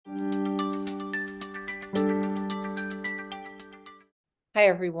Hi,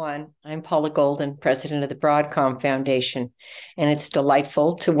 everyone. I'm Paula Golden, president of the Broadcom Foundation, and it's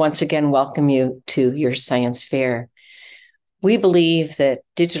delightful to once again welcome you to your science fair. We believe that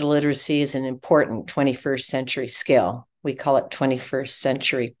digital literacy is an important 21st century skill. We call it 21st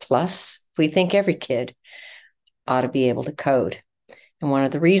century plus. We think every kid ought to be able to code. And one of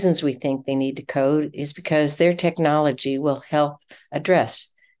the reasons we think they need to code is because their technology will help address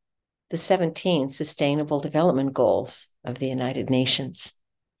the 17 Sustainable Development Goals of the United Nations.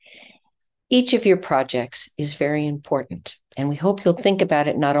 Each of your projects is very important, and we hope you'll think about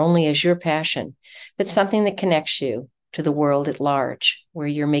it not only as your passion, but something that connects you to the world at large, where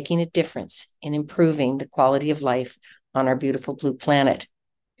you're making a difference in improving the quality of life on our beautiful blue planet.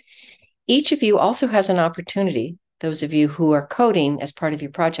 Each of you also has an opportunity, those of you who are coding as part of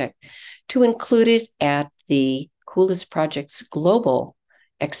your project, to include it at the Coolest Projects Global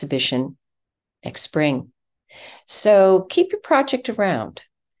exhibition next spring. So keep your project around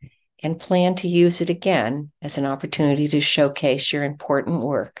and plan to use it again as an opportunity to showcase your important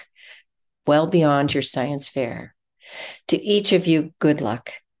work well beyond your science fair. To each of you, good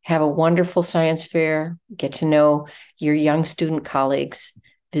luck. Have a wonderful science fair. Get to know your young student colleagues,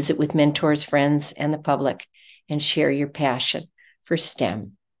 visit with mentors, friends, and the public, and share your passion for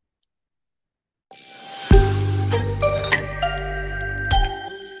STEM.